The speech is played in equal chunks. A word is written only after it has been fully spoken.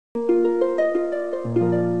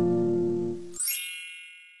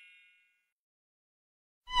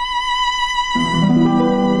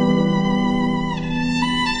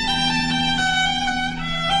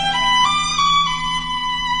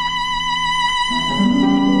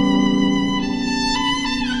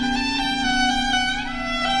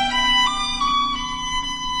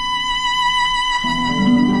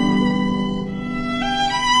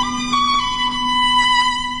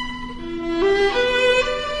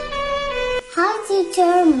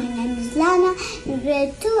teacher. My name is Lana. In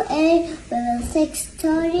grade 2A, we will take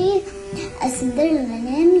story A Cinderella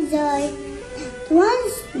named Zoe.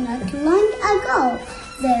 Once, not long ago,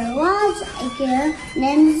 there was a girl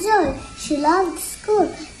named Zoe. She loved school,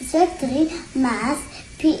 especially math,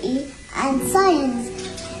 PE, and science.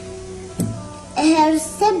 Her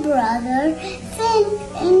stepbrother Finn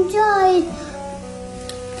enjoyed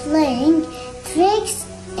playing tricks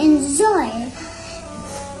in Zoe.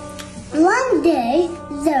 One day,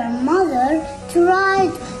 their mother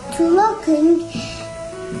tried to look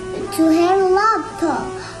into her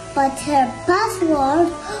laptop, but her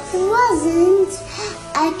password wasn't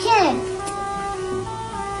kept.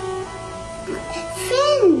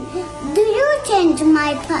 Finn, do you change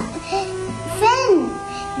my Finn,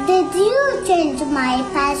 did you change my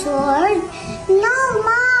password? No,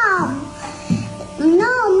 Mom.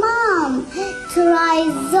 No, Mom. Try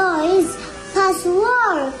Zoe's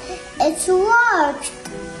password. It worked.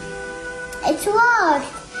 It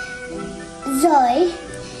worked. Zoe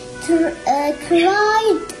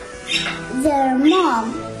cried their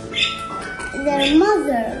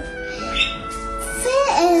mother.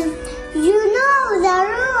 Finn, you know the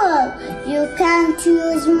rule. You can't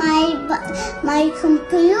use my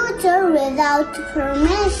computer without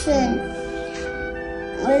permission.